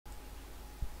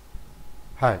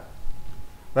Hi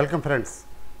welcome friends,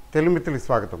 Telugu మిత్రులకి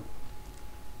స్వాగతం.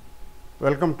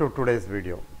 Welcome to today's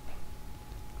video.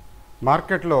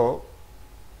 మార్కెట్లో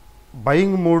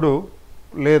బయింగ్ మూడ్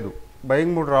లేదు,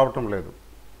 బయింగ్ మూడ్ రావటం లేదు.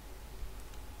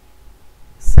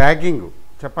 సాగింగ్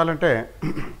చెప్పాలంటే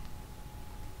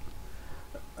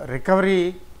రికవరీ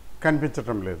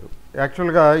కనిపించటం లేదు.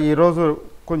 యాక్చువల్గా ఈరోజు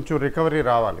కొంచెం రికవరీ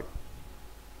రావాలి,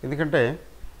 ఎందుకంటే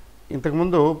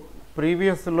ఇంతకుముందు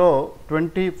ప్రీవియస్లో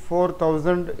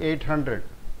 24,800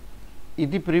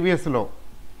 ఇది ప్రీవియస్లో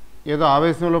ఏదో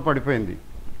ఆవేశంలో పడిపోయింది.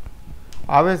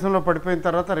 ఆవేశంలో పడిపోయిన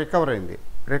తర్వాత రికవర్ అయింది.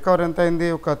 రికవర్ ఎంత అయింది?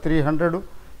 ఒక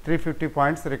 300-350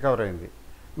 పాయింట్స్ రికవర్ అయింది.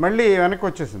 మళ్ళీ వెనక్కి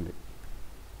వచ్చేసింది.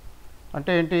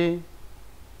 అంటే ఏంటి?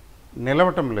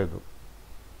 నిలవటం లేదు.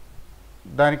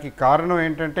 దానికి కారణం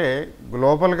ఏంటంటే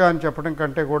గ్లోబల్గా అని చెప్పడం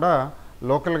కంటే కూడా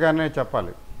లోకల్గానే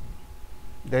చెప్పాలి.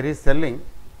 There is selling,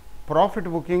 profit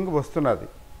booking వస్తున్నది.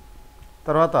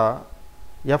 తర్వాత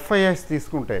ఎఫ్ఐఎస్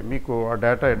తీసుకుంటే మీకు ఆ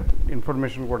డేటా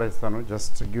ఇన్ఫర్మేషన్ కూడా ఇస్తాను.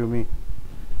 Just give me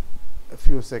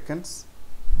few seconds.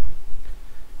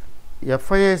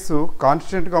 FIs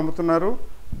కాన్స్టెంట్గా అమ్ముతున్నారు,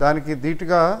 దానికి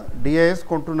ధీటుగా డిఐఎస్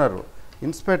కొంటున్నారు.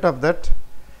 ఇన్స్పైట్ ఆఫ్ దట్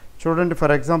చూడండి,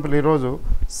 ఫర్ ఎగ్జాంపుల్ ఈరోజు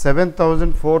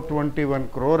 7,421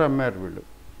 crore అమ్మారు వీళ్ళు.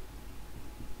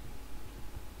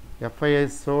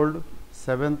 FIs sold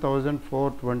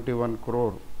 7,421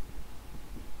 crore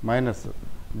minus.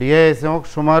 DIIs ఏమో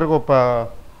సుమారుగా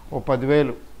ఓ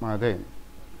 10,000 అదే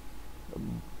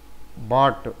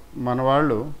బాట్ మన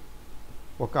వాళ్ళు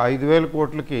ఒక 5,000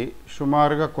 కోట్లకి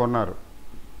సుమారుగా కొన్నారు.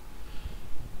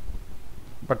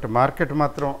 బట్ మార్కెట్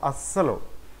మాత్రం అస్సలు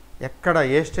ఎక్కడ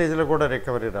ఏ స్టేజ్లో కూడా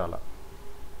రికవరీ రాల.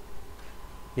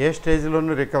 ఏ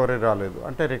స్టేజ్లోనూ రికవరీ రాలేదు.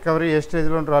 అంటే రికవరీ ఏ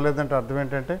స్టేజ్లోనూ రాలేదంటే అర్థం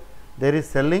ఏంటంటే there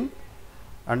is selling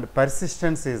and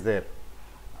persistence is there.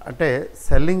 అంటే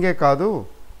సెల్లింగే కాదు,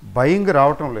 బయింగ్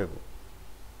రావటం లేదు.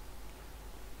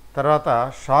 తర్వాత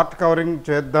షార్ట్ కవరింగ్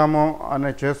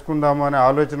చేసుకుందాము అనే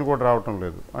ఆలోచన కూడా రావటం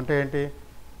లేదు. అంటే ఏంటి?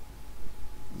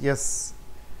 Yes,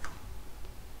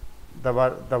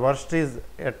 the worst is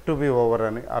at to be over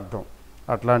అని అర్థం.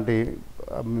 అట్లాంటి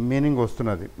మీనింగ్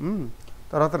వస్తున్నది.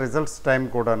 తర్వాత రిజల్ట్స్ టైం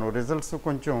కూడాను. రిజల్ట్స్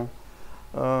కొంచెం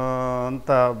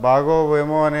అంత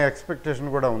బాగోవేమో అనే ఎక్స్పెక్టేషన్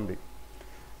కూడా ఉంది.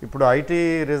 ఇప్పుడు ఐటీ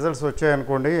రిజల్ట్స్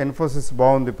వచ్చాయనుకోండి, ఇన్ఫోసిస్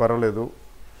బాగుంది, పర్వాలేదు.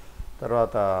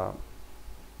 తర్వాత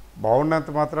బాగున్నంత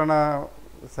మాత్రాన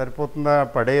సరిపోతుందా,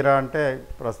 పడేయరా అంటే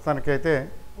ప్రస్తుతానికైతే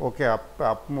ఓకే,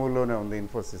 అప్ మూవ్లోనే ఉంది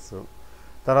ఇన్ఫోసిస్.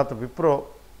 తర్వాత విప్రో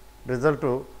రిజల్ట్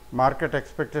మార్కెట్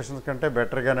ఎక్స్పెక్టేషన్స్ కంటే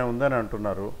బెటర్గానే ఉందని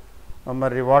అంటున్నారు.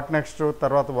 మరి వాట్ నెక్స్ట్?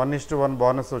 తర్వాత 1:1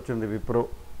 బోనస్ వచ్చింది. విప్రో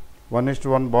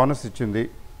 1:1 బోనస్ ఇచ్చింది,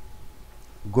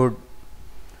 గుడ్.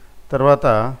 తర్వాత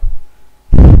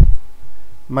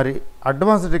మరి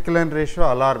advance decline ratio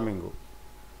alarming.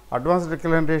 Advance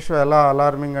decline ratio ఎలా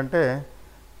అలార్మింగ్ అంటే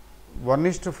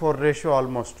 1:4 రేషియో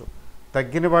ఆల్మోస్ట్.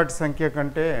 తగ్గిన వాటి సంఖ్య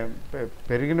కంటే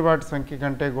పెరిగిన వాటి సంఖ్య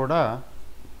కంటే కూడా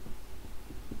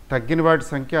తగ్గిన వాటి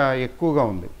సంఖ్య ఎక్కువగా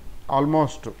ఉంది,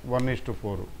 ఆల్మోస్ట్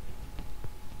 1:4.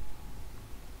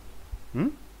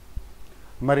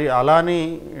 మరి అలాని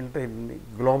అంటే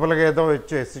గ్లోబల్గా ఏదో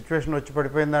వచ్చే సిచ్యువేషన్ వచ్చి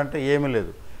పడిపోయిందంటే ఏమీ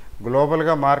లేదు.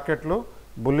 గ్లోబల్గా మార్కెట్లు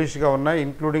బుల్లిష్గా ఉన్నాయి,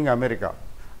 ఇంక్లూడింగ్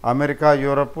అమెరికా,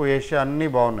 యూరప్, ఏషియా అన్నీ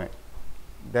బాగున్నాయి.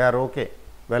 They are okay,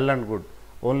 well and good.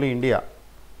 Only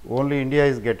India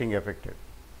is getting affected.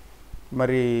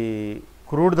 మరి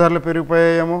క్రూడ్ ధరలు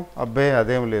పెరిగిపోయాయేమో? అబ్బే,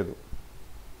 అదేం లేదు.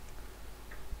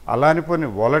 అలా అని పోనీ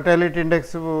వాలటాలిటీ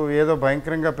ఇండెక్స్ ఏదో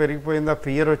భయంకరంగా పెరిగిపోయిందా,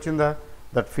 ఫియర్ వచ్చిందా?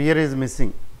 That fear is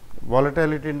missing.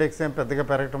 Volatility index ఏం పెద్దగా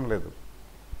పెరగటం లేదు.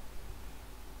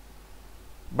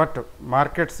 బట్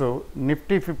మార్కెట్స్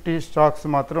నిఫ్టీ 50 స్టాక్స్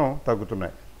మాత్రం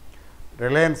తగ్గుతున్నాయి.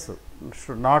 Reliance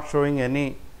not showing any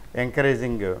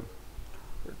encouraging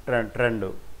trend.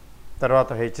 తర్వాత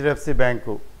హెచ్డిఎఫ్సి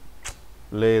బ్యాంకు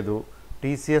లేదు,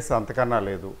 టీసీఎస్ అంతకన్నా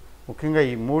లేదు. ముఖ్యంగా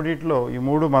ఈ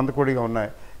మూడు మందకొడిగా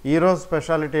ఉన్నాయి. ఈరోజు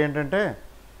స్పెషాలిటీ ఏంటంటే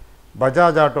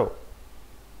బజాజ్ ఆటో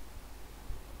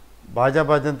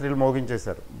బాజంత్రీలు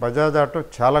మోగించేశారు. బజాజ్ ఆటో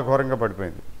చాలా ఘోరంగా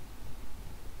పడిపోయింది.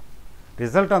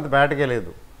 రిజల్ట్ అంత బ్యాడ్గా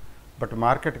లేదు, బట్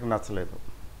మార్కెట్కి నచ్చలేదు.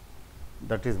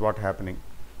 That is what happening.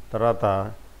 తర్వాత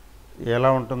ఎలా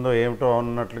ఉంటుందో ఏమిటో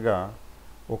అన్నట్లుగా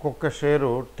ఒక్కొక్క షేరు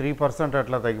 3%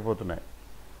 అట్లా తగ్గిపోతున్నాయి.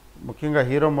 ముఖ్యంగా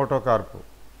hero Moto carp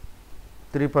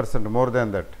 3%, more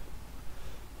than that.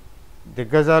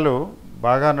 దిగ్గజాలు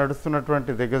బాగా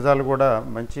నడుస్తున్నటువంటి దిగ్గజాలు కూడా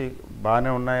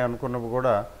బాగానే ఉన్నాయి అనుకున్నవి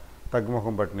కూడా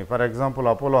తగ్గుముఖం పట్టినాయి. For example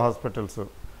Apollo hospitals,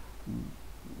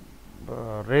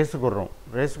 race గుర్రం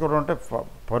అంటే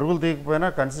పరుగులు తీయకపోయినా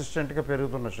కన్సిస్టెంట్గా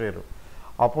పెరుగుతున్న షేరు.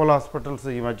 అపోలో హాస్పిటల్స్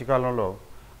ఈ మధ్యకాలంలో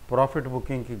profit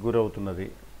బుకింగ్కి గురవుతున్నది.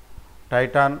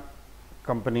 Titan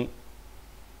company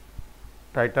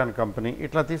Titan company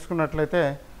ఇట్లా తీసుకున్నట్లయితే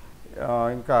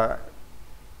ఇంకా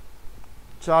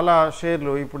చాలా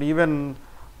షేర్లు ఇప్పుడు ఈవెన్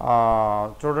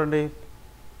చూడండి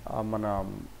మన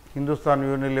హిందుస్థాన్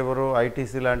యూనిలివరు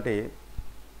ఐటీసీ లాంటి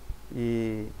ఈ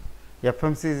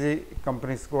ఎఫ్ఎంసీజీ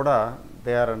కంపెనీస్ కూడా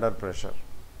they are under pressure.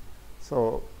 So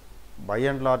by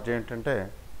and large ఏంటంటే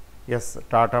ఎస్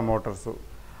టాటా మోటార్సు,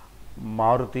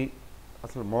 మారుతి,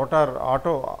 అసలు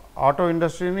ఆటో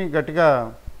ఇండస్ట్రీని గట్టిగా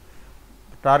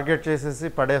టార్గెట్ చేసేసి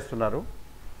పడేస్తున్నారు.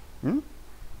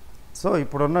 సో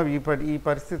ఇప్పుడున్న ఈ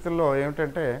పరిస్థితుల్లో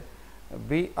ఏమిటంటే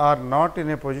we are not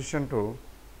in a position to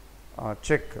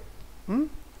check.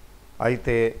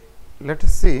 అయితే లెట్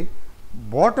us see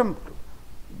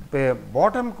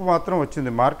బాటమ్కి మాత్రం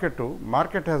వచ్చింది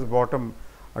మార్కెట్ హ్యాస్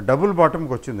డబుల్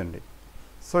బాటమ్కి వచ్చిందండి.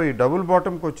 సో ఈ డబుల్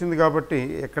బాటమ్కి వచ్చింది కాబట్టి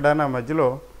ఎక్కడైనా మధ్యలో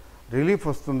రిలీఫ్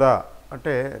వస్తుందా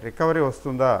అంటే రికవరీ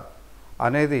వస్తుందా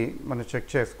అనేది మనం చెక్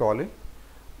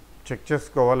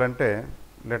చేసుకోవాలంటే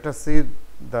let us see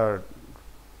the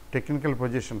technical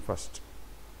position first.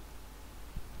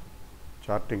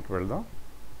 చార్టింగ్కి వెళ్దాం.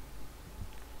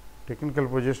 టెక్నికల్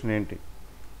పొజిషన్ ఏంటి,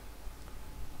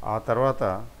 ఆ తర్వాత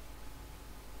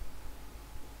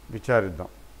విచారిద్దాం.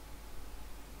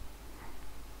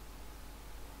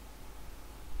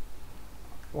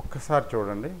 ఒక్కసారి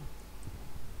చూడండి,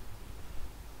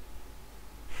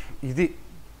 ఇది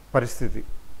పరిస్థితి.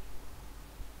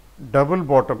 డబుల్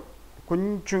బాటమ్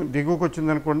కొంచెం దిగువకు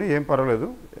వచ్చిందనుకోండి ఏం పర్వాలేదు,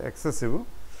 ఎక్సెసివ్.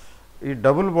 ఈ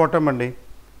డబుల్ బాటమ్ అండి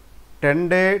 10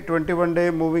 day 21 day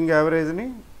moving యావరేజ్ని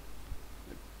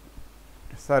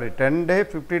 10 day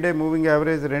 50 day moving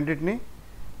average రెండింటిని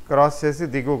క్రాస్ చేసి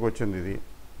దిగువకు వచ్చింది. ఇది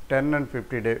 10 and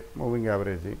 50 డే మూవింగ్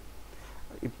యావరేజ్.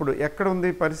 ఇప్పుడు ఎక్కడ ఉంది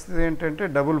పరిస్థితి ఏంటంటే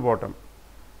డబుల్ బాటమ్,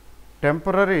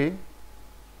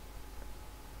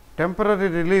 టెంపరీ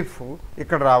రిలీఫ్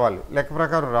ఇక్కడ రావాలి, లెక్క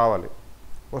ప్రకారం రావాలి.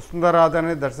 వస్తుందా రాదా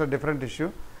అనేది దట్స్ అ డిఫరెంట్ ఇష్యూ.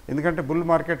 ఎందుకంటే బుల్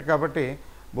మార్కెట్ కాబట్టి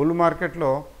బుల్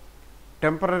మార్కెట్లో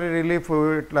టెంపరీ రిలీఫ్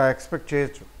ఇట్లా ఎక్స్పెక్ట్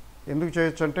చేయొచ్చు. ఎందుకు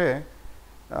చేయొచ్చు అంటే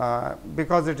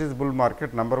because it is bull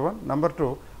market, number 1. Number 2,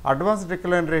 advance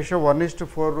decline ratio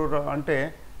 1:4 అంటే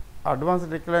అడ్వాన్స్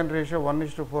డిక్లైన్ రేషియో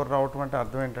 1:4 రావటం అంటే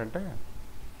అర్థం ఏంటంటే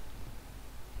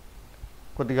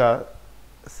కొద్దిగా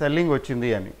సెల్లింగ్ వచ్చింది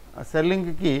అని. ఆ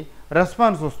సెల్లింగ్కి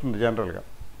రెస్పాన్స్ వస్తుంది జనరల్గా.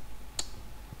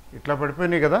 ఇట్లా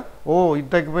పడిపోయినాయి కదా, ఇది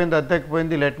తగ్గిపోయింది అది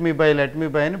తగ్గిపోయింది, లెట్ మీ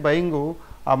బై అని బయింగ్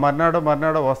ఆ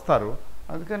మర్నాడో వస్తారు.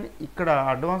 అందుకని ఇక్కడ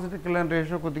అడ్వాన్స్ డిక్లైన్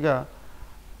రేషియో కొద్దిగా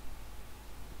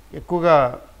ఎక్కువగా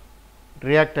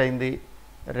రియాక్ట్ అయింది.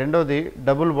 రెండోది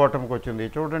డబుల్ బాటమ్కి వచ్చింది.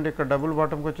 చూడండి ఇక్కడ డబుల్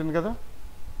బాటమ్కి వచ్చింది కదా,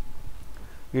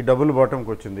 ఈ డబుల్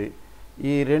బాటమ్కి వచ్చింది.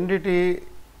 ఈ రెండిటి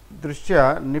దృష్ట్యా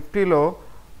నిఫ్టీలో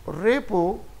రేపు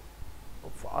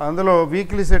అందులో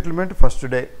weekly settlement first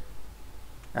day,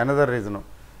 another reason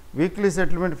weekly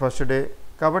settlement first day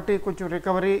కాబట్టి కొంచెం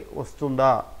రికవరీ వస్తుందా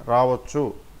రావచ్చు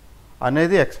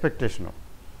అనేది ఎక్స్పెక్టేషను.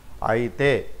 అయితే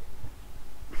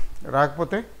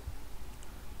రాకపోతే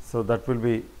so that will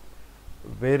be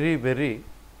very very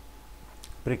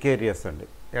precarious అండి.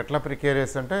 ఎట్లా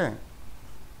ప్రికేరియస్ అంటే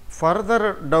ఫర్దర్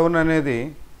డౌన్ అనేది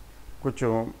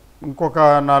కొంచెం ఇంకొక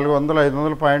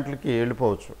 400-500 పాయింట్లకి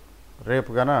వెళ్ళిపోవచ్చు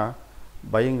రేపు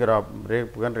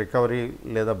కానీ రికవరీ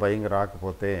లేదా బయింగ్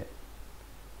రాకపోతే.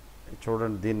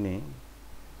 చూడండి దీన్ని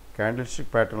క్యాండిల్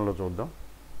స్టిక్ ప్యాటర్న్లో చూద్దాం,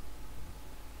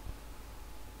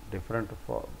 డిఫరెంట్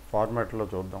ఫార్మాట్లో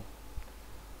చూద్దాం.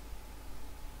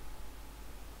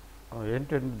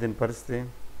 ఏంటండి దీని పరిస్థితి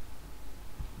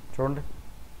చూడండి,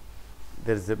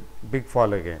 there is a big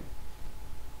fall again.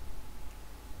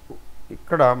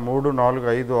 ఇక్కడ 3, 4,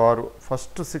 5, 6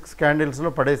 ఫస్ట్ 6 క్యాండిల్స్లో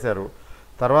పడేశారు.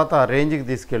 తర్వాత రేంజ్కి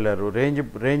తీసుకెళ్లారు.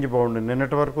 రేంజ్ బాగుంది,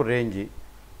 నిన్నటి వరకు రేంజ్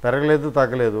పెరగలేదు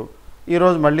తగ్గలేదు,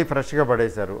 ఈరోజు మళ్ళీ ఫ్రెష్గా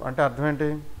పడేశారు. అంటే అర్థం ఏంటి,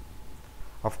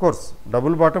 అఫ్కోర్స్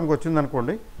డబుల్ బాటమ్కి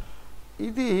వచ్చిందనుకోండి,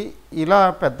 ఇది ఇలా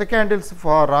పెద్ద క్యాండిల్స్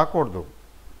రాకూడదు.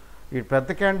 ఈ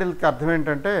పెద్ద క్యాండిల్కి అర్థం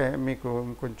ఏంటంటే మీకు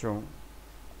ఇంకొంచెం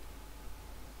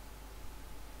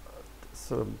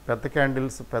పెద్ద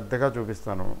క్యాండిల్స్ పెద్దగా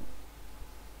చూపిస్తాను,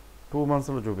 2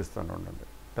 monthsలో చూపిస్తాను. ఉండండి,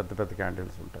 పెద్ద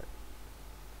క్యాండిల్స్ ఉంటాయి.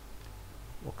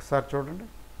 ఒకసారి చూడండి.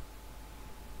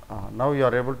 Now you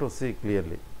are able to see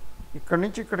clearly. ఇక్కడి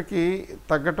నుంచి ఇక్కడికి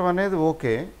తగ్గటం అనేది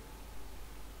ఓకే,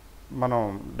 మనం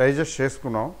డైజెస్ట్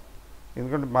చేసుకున్నాం.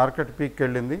 ఎందుకంటే మార్కెట్ పీక్కి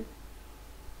వెళ్ళింది,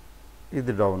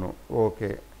 ఇది డౌను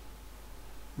ఓకే.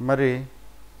 మరి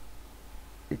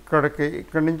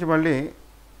ఇక్కడి నుంచి మళ్ళీ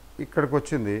ఇక్కడికి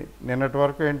వచ్చింది. నిన్నటి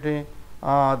వరకు ఏంటి,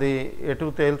 అది ఎటు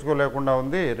తేల్చుకోలేకుండా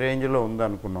ఉంది, రేంజ్లో ఉంది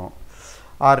అనుకున్నాం.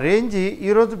 ఆ రేంజ్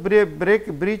ఈరోజు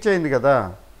బ్రీచ్ అయింది కదా,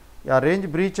 ఆ రేంజ్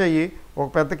బ్రీచ్ అయ్యి ఒక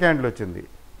పెద్ద క్యాండిల్ వచ్చింది.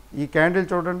 ఈ క్యాండిల్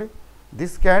చూడండి,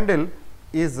 this candle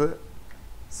is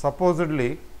సపోజ్డ్లీ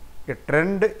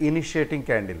trend initiating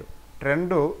candle,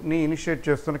 ట్రెండ్ని initiate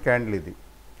చేస్తున్న క్యాండిల్ ఇది.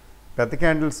 పెద్ద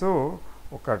క్యాండిల్స్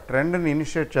ఒక ట్రెండ్ని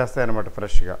ఇనిషియేట్ చేస్తాయన్నమాట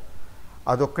ఫ్రెష్గా.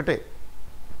 అదొక్కటే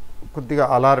కొద్దిగా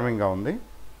అలార్మింగ్గా ఉంది.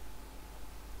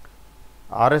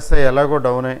 ఆర్ఎస్ఐ ఎలాగో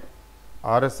డౌనే,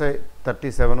 ఆర్ఎస్ఐ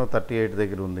 37, 38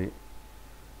 దగ్గర ఉంది.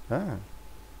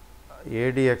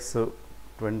 ఏడిఎక్స్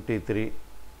 23,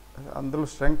 అందులో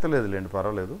స్ట్రెంగ్త్ లేదులేండి,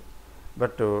 పర్వాలేదు.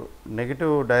 బట్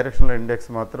నెగిటివ్ డైరెక్షనల్ ఇండెక్స్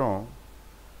మాత్రం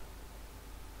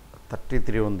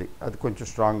 33 ఉంది, అది కొంచెం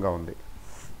స్ట్రాంగ్గా ఉంది.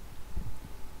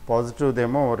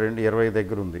 పాజిటివ్దేమో 20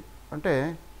 దగ్గర ఉంది. అంటే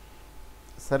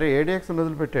సరే ఏడిఎక్స్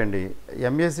వదిలిపెట్టండి,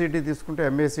 ఎంఏసిడి తీసుకుంటే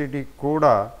ఎంఏసిడి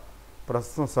కూడా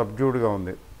ప్రస్తుతం సబ్డ్యూడ్గా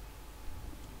ఉంది.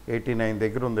 89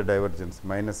 దగ్గర ఉంది డైవర్జెన్స్,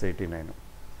 -89.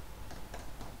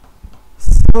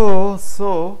 సో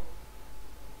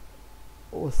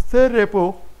వస్తే రేపు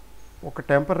ఒక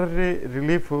temporary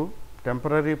relief,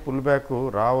 temporary pull back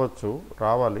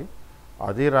రావాలి.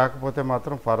 అది రాకపోతే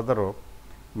మాత్రం ఫర్దర్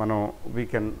మనం we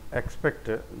can expect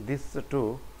this to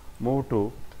move to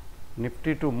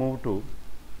Nifty to move to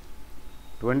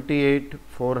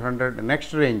 28,400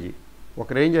 next range. ఒక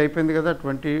రేంజ్ అయిపోయింది కదా,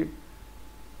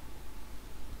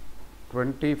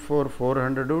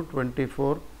 24,400,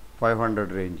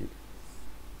 24,500 రేంజ్.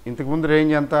 ఇంతకుముందు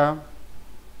రేంజ్ ఎంత?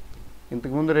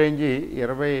 ఇంతకుముందు రేంజ్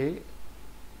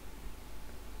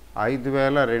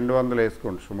 25,200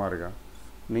 వేసుకోండి సుమారుగా,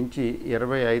 నుంచి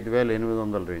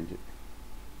 25,800 రేంజ్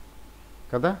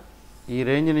కదా. ఈ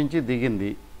రేంజ్ నుంచి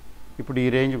దిగింది, ఇప్పుడు ఈ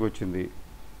రేంజ్కి వచ్చింది.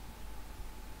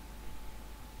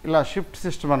 ఇలా షిఫ్ట్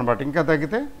సిస్టమ్ అనమాట. ఇంకా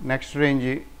తగ్గితే నెక్స్ట్ రేంజ్,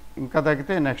 ఇంకా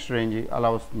తగ్గితే నెక్స్ట్ రేంజ్, అలా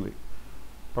వస్తుంది.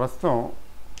 ప్రస్తుతం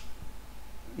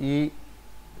ఈ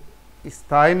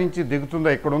స్థాయి నుంచి దిగుతుందా?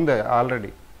 ఇక్కడ ఉంది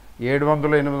ఆల్రెడీ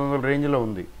 700, 800 రేంజ్లో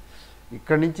ఉంది.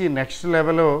 ఇక్కడ నుంచి నెక్స్ట్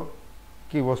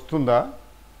లెవెల్కి వస్తుందా,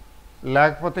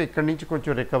 లేకపోతే ఇక్కడ నుంచి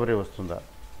కొంచెం రికవరీ వస్తుందా?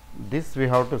 This we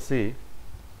have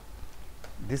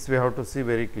to see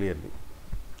very clearly.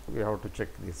 We have to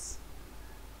check this.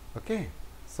 Okay.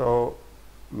 So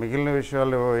మిగిలిన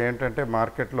విషయాలు ఏంటంటే,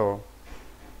 మార్కెట్లో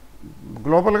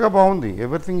గ్లోబల్గా బాగుంది,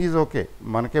 ఎవ్రీథింగ్ ఈజ్ ఓకే,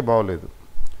 మనకే బాగోలేదు.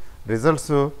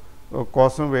 రిజల్ట్స్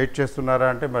కోసం వెయిట్ చేస్తున్నారా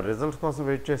అంటే, మరి రిజల్ట్స్ కోసం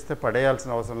వెయిట్ చేస్తే పడేయాల్సిన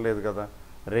అవసరం లేదు కదా.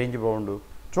 రేంజ్ బౌండ్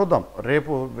చూద్దాం,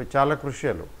 రేపు చాలా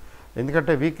క్రుషియల్.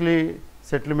 ఎందుకంటే వీక్లీ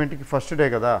సెటిల్మెంట్కి ఫస్ట్ డే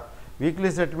కదా.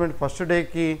 వీక్లీ సెటిల్మెంట్ ఫస్ట్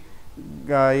డేకి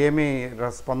ఏమీ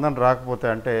స్పందన రాకపోతే,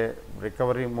 అంటే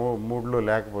రికవరీ మూడ్లో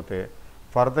లేకపోతే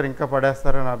ఫర్దర్ ఇంకా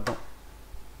పడేస్తారని అర్థం.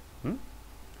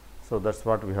 So that's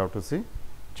what we have to see,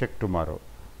 check tomorrow.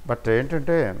 But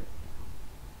ఏంటంటే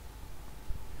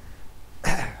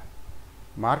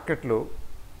మార్కెట్లు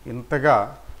ఇంతగా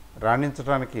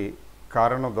రాణించడానికి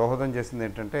దోహదం చేసింది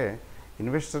ఏంటంటే,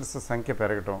 ఇన్వెస్టర్స్ సంఖ్య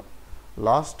పెరగటం.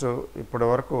 లాస్ట్ ఇప్పటి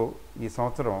వరకు ఈ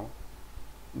సంవత్సరం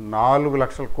 4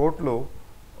 లక్షల కోట్లు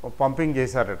పంపింగ్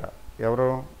చేశారట. ఎవరు?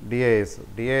 డిఐఎస్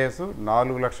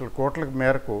 4 లక్షల కోట్ల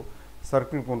మేరకు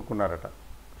సరుకులు కొనుక్కున్నారట,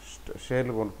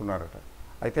 షేర్లు కొనుక్కున్నారట.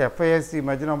 అయితే ఎఫ్ఐఎస్ ఈ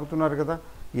మధ్యన అమ్ముతున్నారు కదా.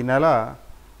 ఈ నెల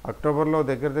అక్టోబర్లో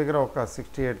దగ్గర ఒక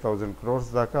 68,000 crores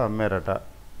దాకా అమ్మారట.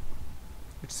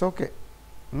 It's okay.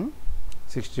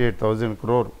 68,000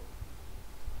 crore.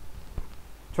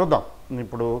 చూద్దాం.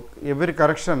 ఇప్పుడు every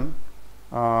correction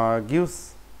gives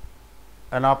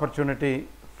an opportunity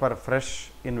for fresh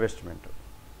investment.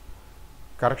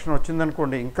 Correction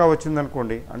వచ్చిందనుకోండి, ఇంకా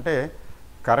వచ్చిందనుకోండి, అంటే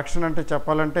కరెక్షన్ అంటే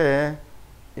చెప్పాలంటే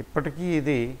ఇప్పటికీ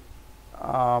ఇది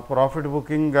ప్రాఫిట్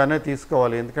బుకింగ్గానే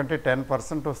తీసుకోవాలి. ఎందుకంటే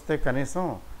 10% వస్తే కనీసం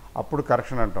అప్పుడు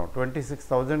కరెక్షన్ అంటాం.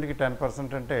 26,000కి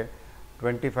 10% అంటే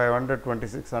 2,500,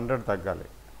 2,600 తగ్గాలి.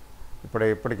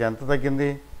 ఇప్పటికి ఎంత తగ్గింది?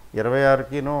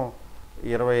 26కినో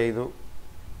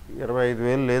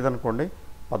 25,000 లేదనుకోండి,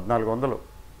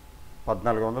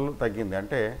 1,400 తగ్గింది.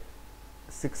 అంటే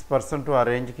 6% ఆ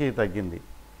రేంజ్కి తగ్గింది.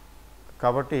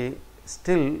 కాబట్టి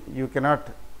still you cannot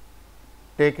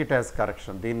take it as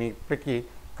correction. దీన్ని ఇప్పటికీ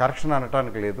కరెక్షన్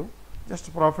అనటానికి లేదు, జస్ట్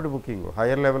ప్రాఫిట్ బుకింగ్.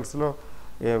 హయ్యర్ లెవెల్స్లో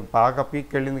బాగా పీక్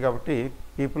వెళ్ళింది కాబట్టి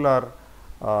people are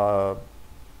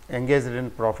engaged in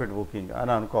profit booking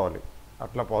అని అనుకోవాలి.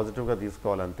 అట్లా పాజిటివ్గా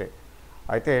తీసుకోవాలి అంతే.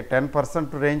 అయితే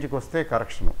 10% రేంజ్కి వస్తే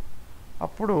కరెక్షను.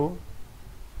 అప్పుడు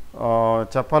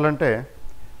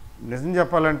నిజం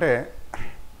చెప్పాలంటే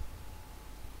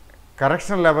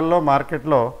కరెక్షన్ లెవెల్లో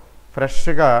మార్కెట్లో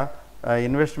ఫ్రెష్గా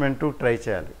ఇన్వెస్ట్మెంటు ట్రై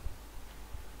చేయాలి.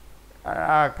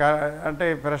 అంటే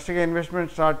ఫ్రెష్గా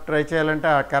ఇన్వెస్ట్మెంట్ ట్రై చేయాలంటే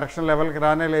ఆ కరెక్షన్ లెవెల్కి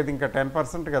రానే లేదు. ఇంకా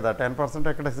 10% కదా, 10%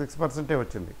 అక్కడ 6%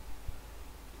 వచ్చింది.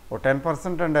 ఓ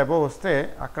 10% అండ్ అబోవ్ వస్తే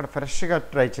అక్కడ ఫ్రెష్గా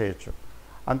ట్రై చేయొచ్చు.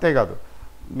 అంతేకాదు,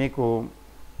 మీకు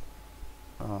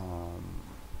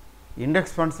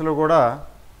ఇండెక్స్ ఫండ్స్లో కూడా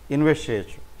ఇన్వెస్ట్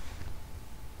చేయొచ్చు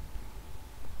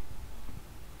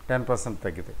 10%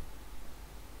 తగ్గితే.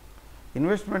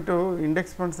 ఇన్వెస్ట్మెంట్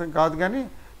ఇండెక్స్ ఫండ్స్ కాదు, కానీ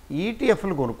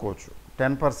ఈటీఎఫ్లు కొనుక్కోవచ్చు.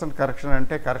 10% కరెక్షన్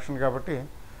అంటే కరెక్షన్ కాబట్టి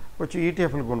కొంచెం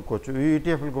ఈటీఎఫ్లు కొనుక్కోవచ్చు.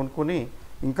 ఈటీఎఫ్లు కొనుక్కొని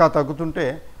ఇంకా తగ్గుతుంటే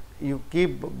యూ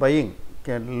కీప్ బయింగ్.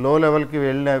 లో లెవెల్కి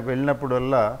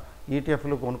వెళ్ళినప్పుడల్లా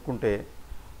ఈటీఎఫ్లు కొనుక్కుంటే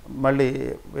మళ్ళీ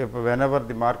whenever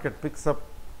the market picks up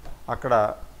అక్కడ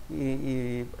ఈ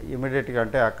ఇమీడియట్గా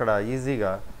అంటే అక్కడ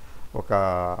ఈజీగా ఒక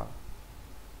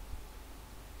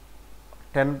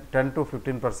 10 to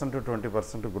 15%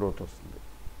 20% గ్రోత్ వస్తుంది.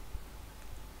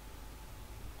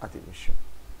 అది విషయం.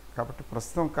 కాబట్టి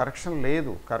ప్రస్తుతం కరెక్షన్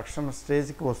లేదు, కరెక్షన్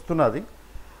స్టేజ్కి వస్తున్నది.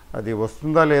 అది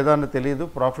వస్తుందా లేదా అని తెలియదు.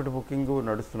 ప్రాఫిట్ బుకింగ్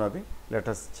నడుస్తున్నది. Let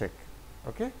us check.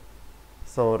 Okay,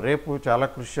 so రేపు చాలా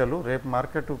క్రుషియల్. రేపు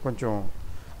మార్కెట్ కొంచెం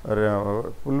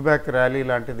పుల్ బ్యాక్ ర్యాలీ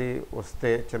లాంటిది వస్తే,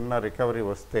 చిన్న రికవరీ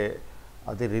వస్తే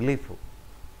అది రిలీఫ్.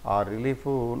 ఆ రిలీఫ్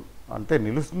అంతే,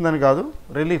 నిలుస్తుందని కాదు,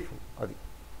 రిలీఫ్ అది.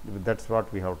 That's what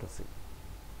we have to see.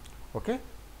 Okay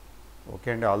okay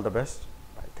అండి, all the best.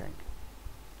 By, thank you,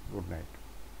 good night.